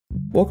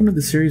Welcome to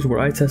the series where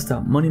I test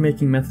out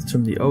money-making methods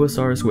from the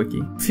OSRS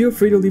Wiki. Feel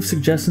free to leave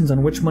suggestions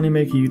on which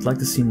moneymaker you'd like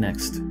to see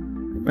next.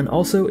 And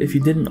also, if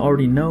you didn't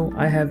already know,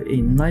 I have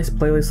a nice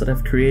playlist that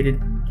I've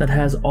created that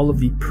has all of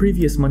the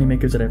previous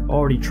moneymakers that I've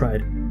already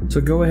tried,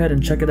 so go ahead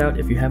and check it out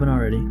if you haven't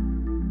already.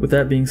 With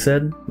that being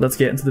said, let's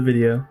get into the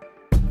video.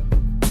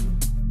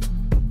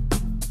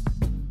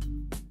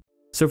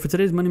 So for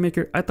today's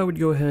moneymaker, I thought we'd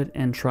go ahead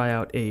and try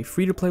out a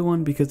free-to-play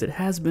one because it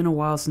has been a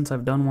while since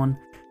I've done one,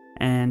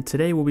 and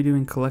today we'll be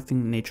doing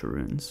collecting nature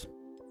runes.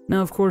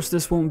 Now of course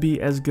this won't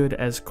be as good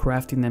as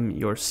crafting them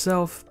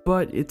yourself,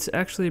 but it's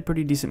actually a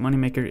pretty decent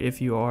moneymaker if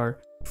you are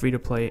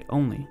free-to-play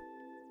only.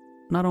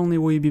 Not only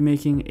will you be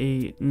making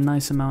a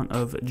nice amount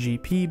of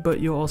GP, but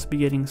you'll also be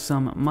getting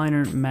some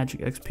minor magic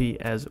XP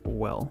as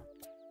well.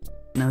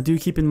 Now do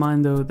keep in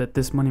mind though that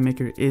this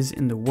moneymaker is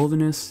in the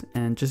wilderness,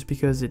 and just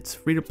because it's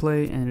free to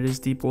play and it is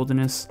deep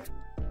wilderness,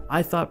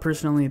 I thought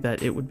personally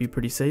that it would be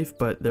pretty safe,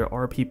 but there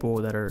are people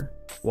that are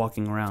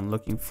walking around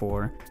looking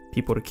for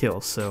people to kill,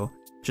 so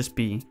just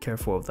be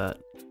careful of that.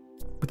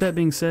 With that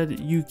being said,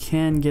 you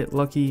can get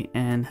lucky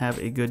and have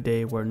a good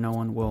day where no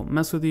one will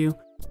mess with you,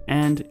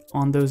 and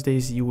on those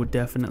days you would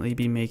definitely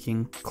be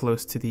making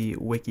close to the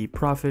wiki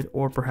profit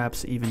or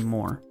perhaps even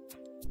more.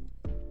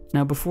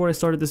 Now before I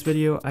started this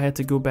video, I had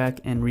to go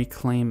back and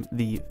reclaim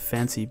the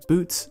fancy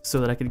boots so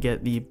that I could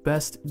get the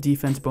best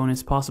defense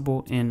bonus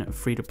possible in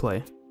free to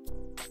play.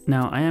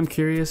 Now I am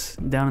curious,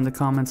 down in the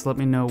comments let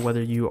me know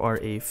whether you are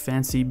a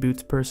fancy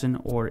boots person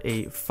or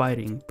a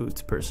fighting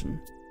boots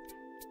person.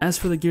 As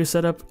for the gear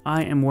setup,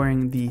 I am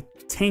wearing the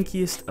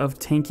tankiest of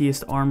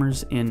tankiest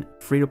armors in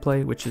free to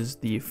play, which is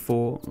the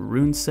full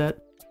rune set.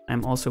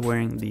 I'm also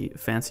wearing the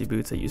fancy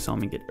boots that you saw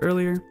me get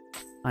earlier.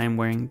 I am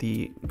wearing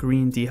the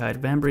green d'hide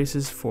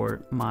vambraces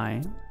for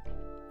my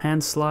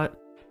hand slot,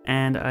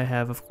 and I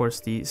have of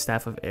course the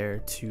Staff of Air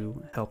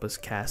to help us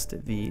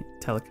cast the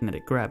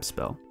telekinetic grab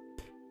spell.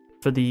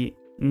 For the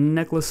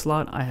necklace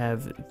slot, I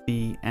have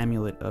the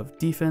Amulet of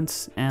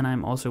Defense, and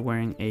I'm also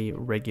wearing a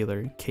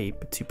regular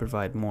cape to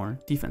provide more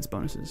defense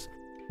bonuses.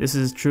 This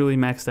is truly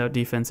maxed out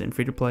defense in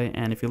free to play,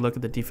 and if you look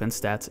at the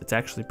defense stats, it's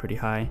actually pretty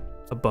high,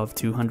 above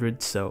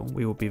 200, so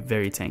we will be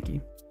very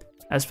tanky.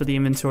 As for the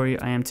inventory,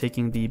 I am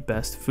taking the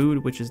best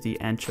food, which is the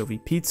anchovy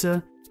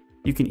pizza.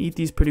 You can eat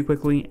these pretty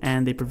quickly,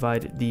 and they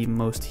provide the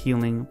most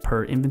healing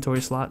per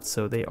inventory slot,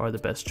 so they are the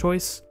best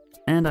choice.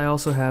 And I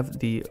also have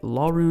the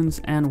law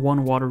runes and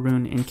one water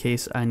rune in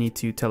case I need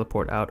to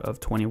teleport out of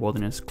 20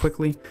 wilderness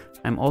quickly.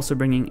 I'm also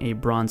bringing a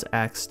bronze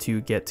axe to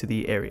get to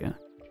the area.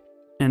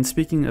 And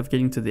speaking of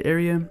getting to the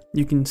area,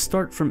 you can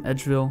start from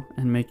Edgeville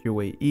and make your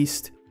way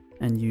east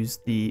and use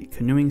the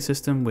canoeing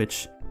system,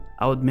 which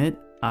I'll admit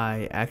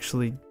I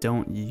actually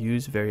don't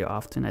use very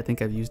often. I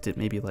think I've used it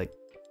maybe like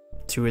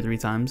 2 or 3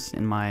 times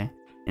in my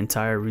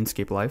entire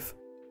RuneScape life.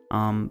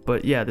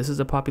 But yeah, this is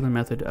a popular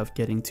method of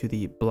getting to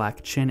the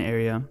Black Chin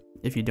area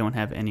if you don't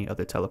have any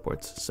other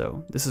teleports.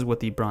 So this is what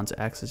the bronze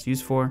axe is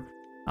used for.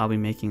 I'll be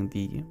making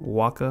the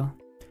Waka,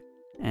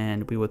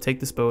 and we will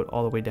take this boat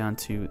all the way down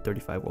to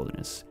 35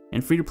 wilderness.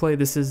 In free to play,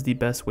 this is the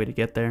best way to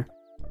get there.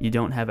 You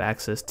don't have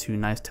access to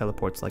nice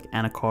teleports like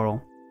Anakarl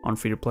on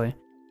free to play,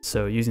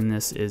 so using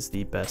this is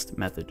the best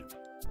method.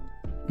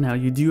 Now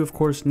you do of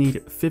course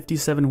need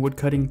 57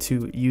 woodcutting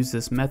to use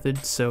this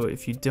method, so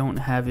if you don't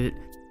have it,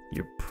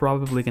 you're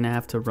probably going to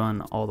have to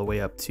run all the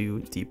way up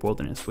to deep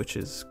wilderness, which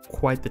is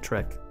quite the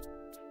trek.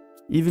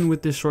 Even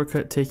with this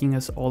shortcut taking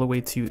us all the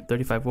way to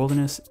 35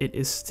 wilderness, it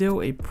is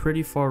still a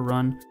pretty far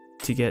run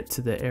to get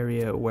to the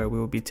area where we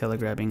will be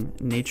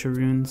telegrabbing nature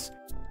runes,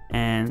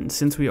 and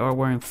since we are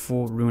wearing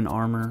full rune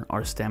armor,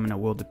 our stamina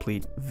will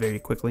deplete very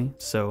quickly,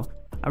 so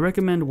I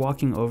recommend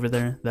walking over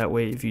there. That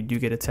way if you do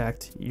get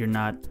attacked, you're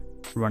not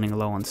running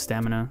low on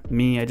stamina.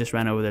 Me, I just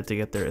ran over there to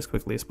get there as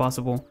quickly as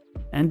possible,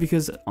 and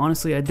because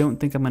honestly I don't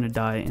think I'm going to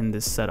die in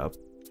this setup.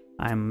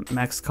 I'm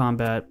max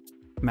combat,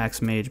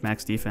 max mage,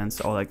 max defense,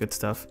 all that good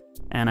stuff,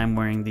 and I'm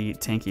wearing the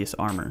tankiest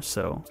armor,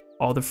 so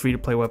all the free to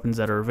play weapons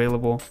that are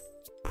available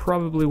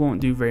probably won't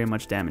do very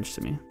much damage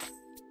to me.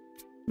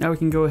 Now we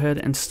can go ahead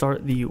and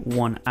start the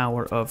 1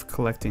 hour of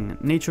collecting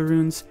nature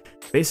runes.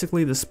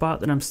 Basically the spot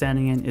that I'm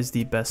standing in is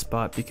the best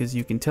spot because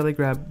you can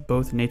telegrab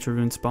both nature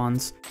rune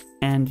spawns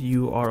and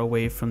you are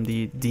away from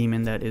the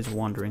demon that is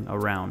wandering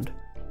around.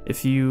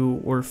 If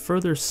you were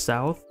further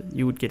south,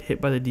 you would get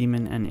hit by the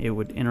demon and it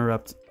would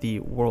interrupt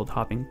the world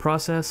hopping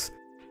process,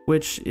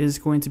 which is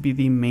going to be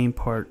the main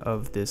part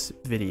of this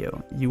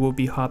video. You will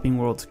be hopping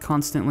worlds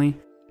constantly,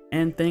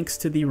 and thanks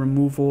to the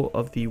removal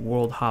of the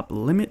world hop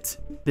limit,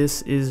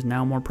 this is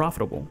now more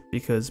profitable,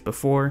 because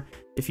before,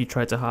 if you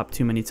tried to hop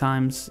too many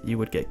times, you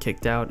would get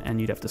kicked out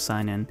and you'd have to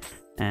sign in,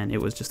 and it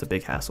was just a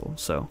big hassle.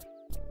 So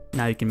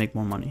now you can make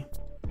more money.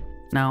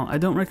 Now I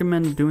don't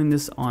recommend doing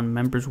this on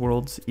members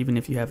worlds even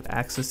if you have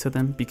access to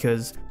them,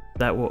 because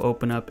that will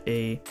open up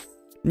a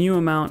new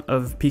amount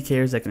of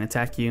PKers that can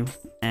attack you,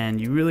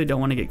 and you really don't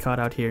want to get caught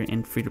out here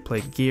in free to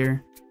play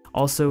gear.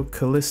 Also,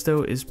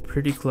 Callisto is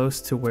pretty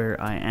close to where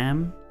I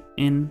am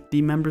in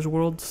the members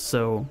world,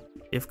 so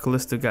if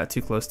Callisto got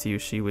too close to you,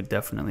 she would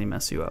definitely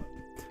mess you up.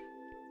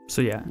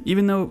 So yeah,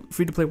 even though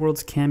free-to-play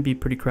worlds can be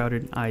pretty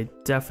crowded, I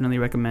definitely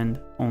recommend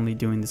only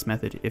doing this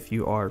method if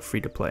you are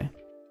free-to-play.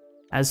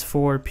 As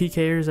for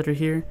PKers that are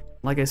here,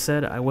 like I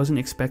said, I wasn't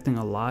expecting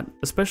a lot,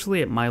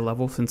 especially at my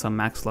level since I'm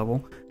max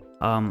level.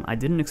 I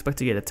didn't expect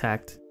to get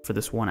attacked for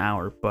this 1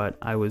 hour, but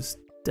I was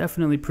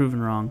definitely proven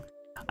wrong.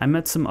 I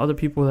met some other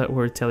people that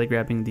were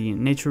telegrabbing the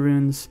nature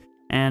runes,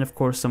 and of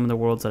course some of the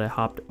worlds that I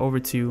hopped over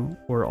to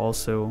were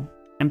also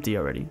empty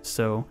already,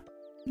 so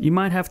you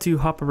might have to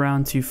hop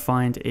around to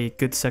find a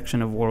good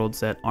section of worlds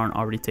that aren't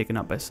already taken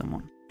up by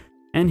someone.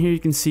 And here you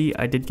can see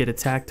I did get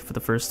attacked for the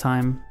first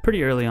time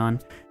pretty early on,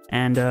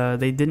 and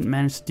they didn't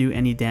manage to do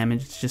any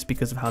damage just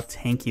because of how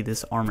tanky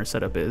this armor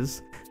setup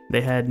is.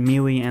 They had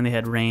melee and they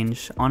had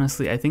range.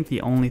 Honestly, I think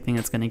the only thing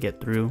that's going to get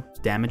through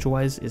damage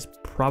wise is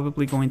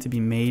probably going to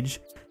be mage,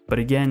 but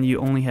again, you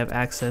only have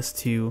access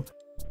to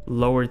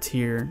lower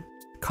tier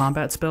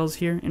combat spells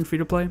here in free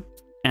to play,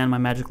 and my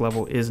magic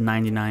level is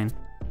 99.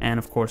 And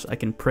of course I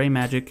can pray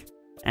magic,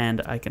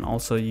 and I can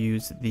also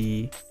use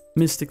the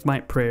Mystic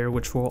Might prayer,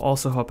 which will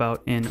also help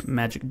out in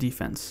magic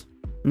defense.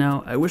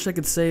 Now, I wish I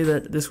could say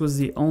that this was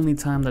the only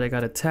time that I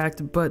got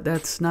attacked, but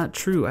that's not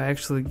true. I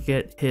actually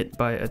get hit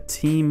by a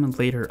team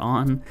later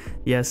on.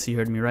 Yes, you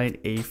heard me right,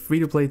 a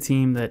free-to-play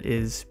team that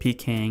is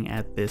PKing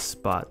at this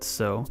spot.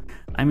 So,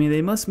 I mean,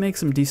 they must make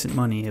some decent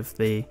money if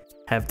they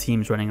have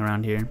teams running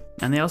around here.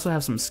 And they also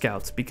have some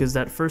scouts, because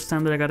that first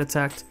time that I got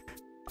attacked,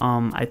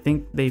 I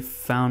think they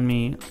found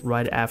me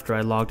right after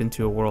I logged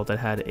into a world that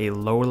had a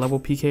lower level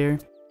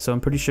PKer, so I'm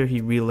pretty sure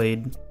he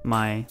relayed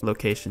my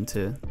location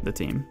to the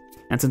team.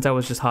 And since I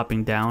was just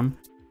hopping down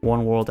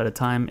one world at a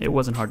time, it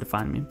wasn't hard to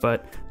find me.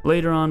 But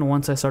later on,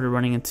 once I started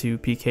running into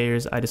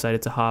PKers, I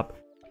decided to hop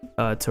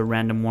to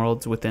random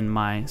worlds within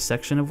my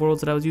section of worlds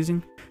that I was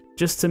using,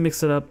 just to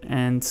mix it up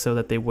and so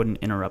that they wouldn't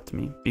interrupt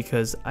me,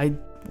 because I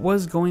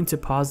was going to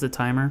pause the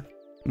timer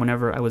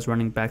whenever I was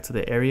running back to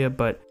the area,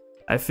 but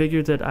I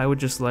figured that I would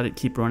just let it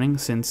keep running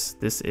since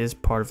this is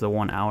part of the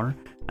 1 hour.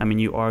 I mean,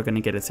 you are going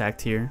to get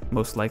attacked here,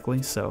 most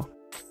likely, so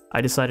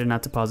I decided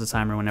not to pause the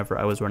timer whenever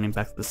I was running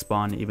back to the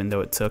spawn, even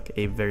though it took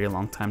a very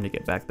long time to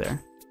get back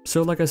there.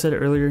 So like I said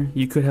earlier,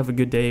 you could have a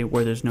good day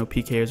where there's no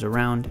PKers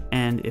around,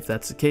 and if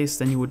that's the case,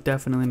 then you would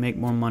definitely make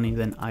more money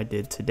than I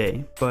did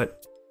today.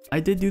 But I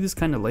did do this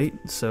kind of late,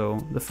 so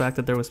the fact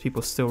that there was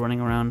people still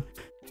running around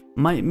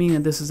might mean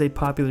that this is a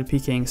popular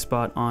PKing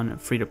spot on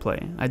free to play.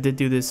 I did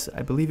do this,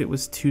 I believe it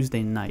was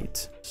Tuesday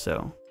night,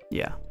 so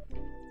yeah.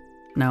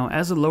 Now,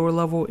 as a lower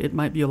level, it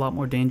might be a lot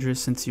more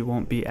dangerous since you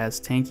won't be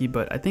as tanky,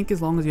 but I think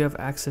as long as you have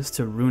access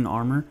to rune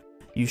armor,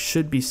 you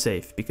should be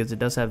safe because it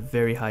does have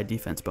very high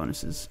defense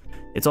bonuses.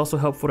 It's also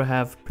helpful to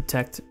have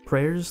protect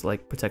prayers,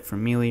 like protect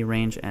from melee,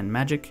 range, and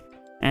magic.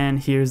 And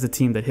here's the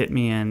team that hit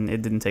me, and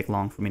it didn't take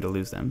long for me to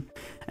lose them.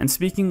 And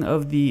speaking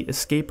of the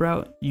escape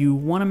route, you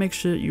want to make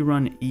sure you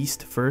run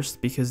east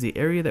first, because the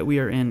area that we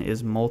are in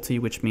is multi,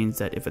 which means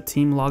that if a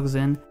team logs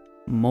in,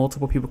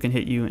 multiple people can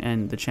hit you,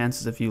 and the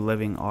chances of you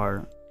living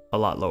are a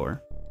lot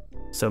lower.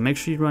 So make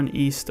sure you run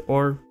east,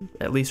 or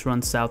at least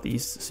run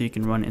southeast so you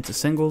can run into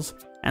singles,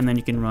 and then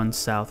you can run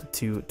south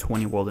to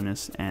 20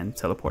 wilderness and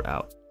teleport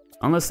out.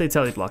 Unless they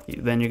teleblock you,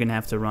 then you're going to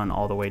have to run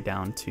all the way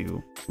down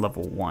to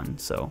level 1,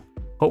 so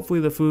hopefully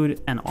the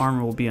food and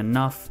armor will be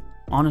enough.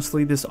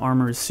 Honestly, this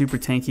armor is super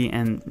tanky,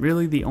 and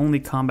really the only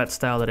combat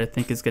style that I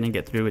think is going to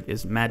get through it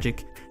is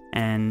magic,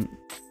 and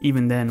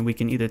even then we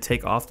can either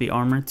take off the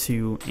armor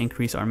to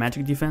increase our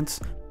magic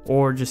defense,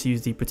 or just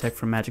use the protect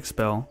from magic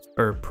spell,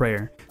 or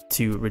prayer,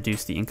 to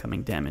reduce the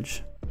incoming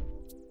damage.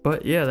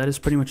 But yeah, that is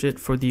pretty much it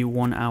for the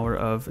 1 hour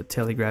of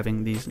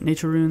telegrabbing these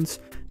nature runes.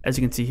 As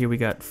you can see here, we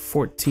got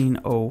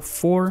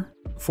 1404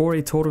 for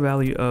a total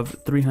value of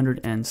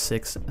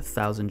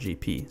 306,000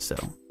 GP, so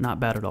not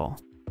bad at all.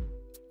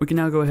 We can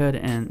now go ahead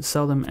and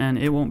sell them, and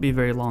it won't be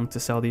very long to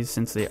sell these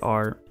since they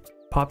are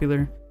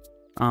popular.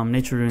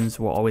 Nature runes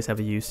will always have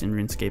a use in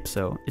RuneScape,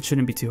 so it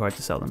shouldn't be too hard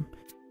to sell them.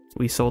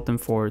 We sold them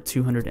for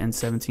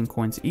 217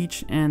 coins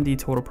each, and the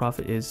total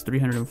profit is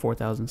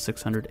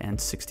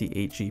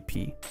 304,668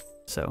 GP.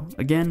 So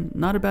again,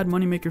 not a bad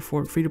moneymaker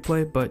for free to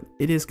play, but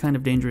it is kind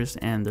of dangerous,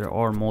 and there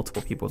are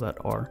multiple people that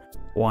are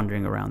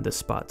wandering around this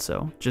spot,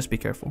 so just be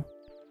careful.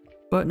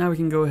 But now we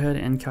can go ahead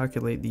and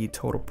calculate the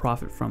total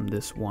profit from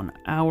this 1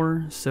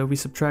 hour. So we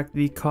subtract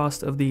the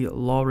cost of the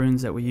law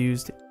runes that we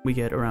used, we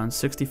get around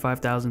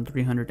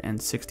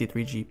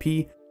 65,363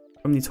 GP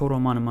from the total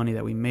amount of money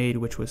that we made,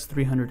 which was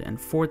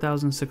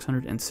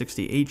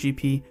 304,668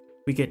 GP.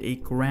 We get a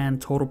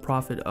grand total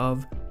profit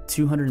of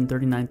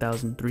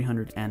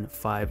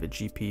 239,305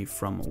 GP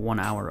from 1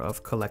 hour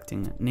of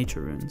collecting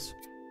nature runes.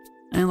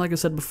 And like I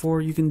said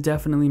before, you can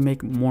definitely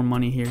make more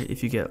money here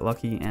if you get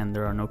lucky and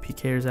there are no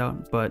PKers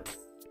out, but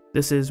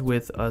this is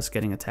with us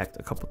getting attacked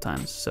a couple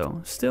times, so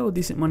still a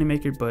decent money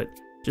maker, but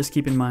just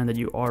keep in mind that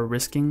you are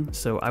risking,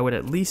 so I would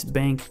at least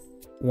bank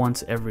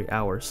once every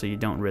hour so you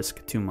don't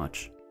risk too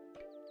much.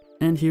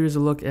 And here's a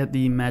look at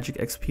the magic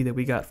XP that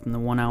we got from the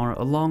 1 hour,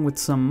 along with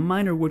some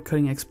minor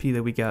woodcutting XP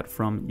that we got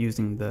from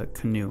using the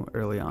canoe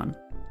early on.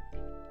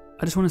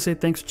 I just want to say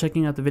thanks for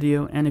checking out the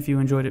video, and if you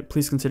enjoyed it,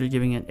 please consider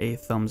giving it a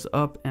thumbs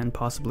up and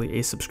possibly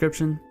a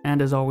subscription.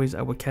 And as always,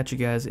 I will catch you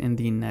guys in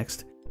the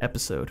next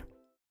episode.